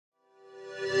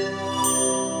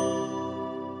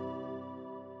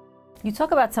You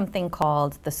talk about something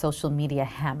called the social media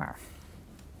hammer.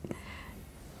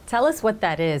 Tell us what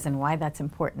that is and why that's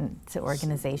important to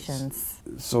organizations.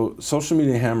 So, social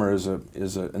media hammer is an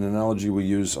analogy we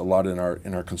use a lot in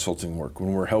our consulting work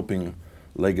when we're helping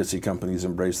legacy companies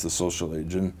embrace the social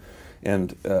age.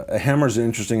 And a hammer is an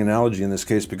interesting analogy in this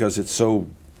case because it's so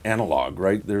analog,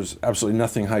 right? There's absolutely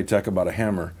nothing high-tech about a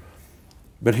hammer.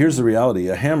 But here's the reality.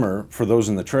 A hammer, for those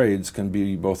in the trades, can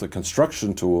be both a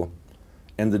construction tool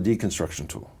and the deconstruction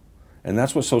tool. And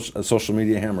that's what a social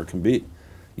media hammer can be.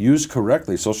 Used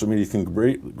correctly, social media can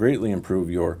greatly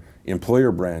improve your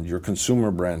employer brand, your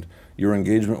consumer brand, your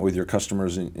engagement with your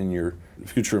customers and your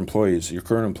future employees, your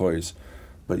current employees.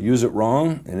 But use it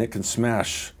wrong, and it can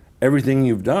smash everything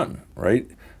you've done, right?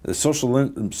 The social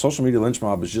media lynch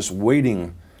mob is just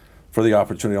waiting for the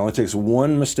opportunity. It only takes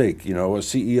one mistake. You know, a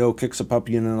CEO kicks a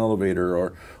puppy in an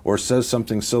elevator or says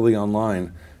something silly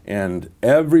online, and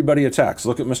everybody attacks.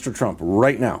 Look at Mr. Trump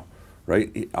right now.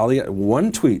 Right?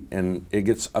 One tweet and it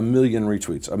gets 1 million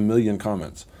retweets, 1 million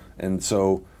comments. And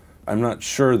so I'm not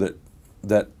sure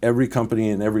that every company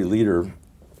and every leader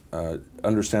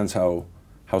understands how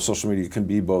social media can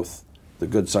be both the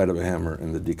good side of a hammer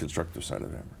and the deconstructive side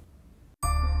of a hammer.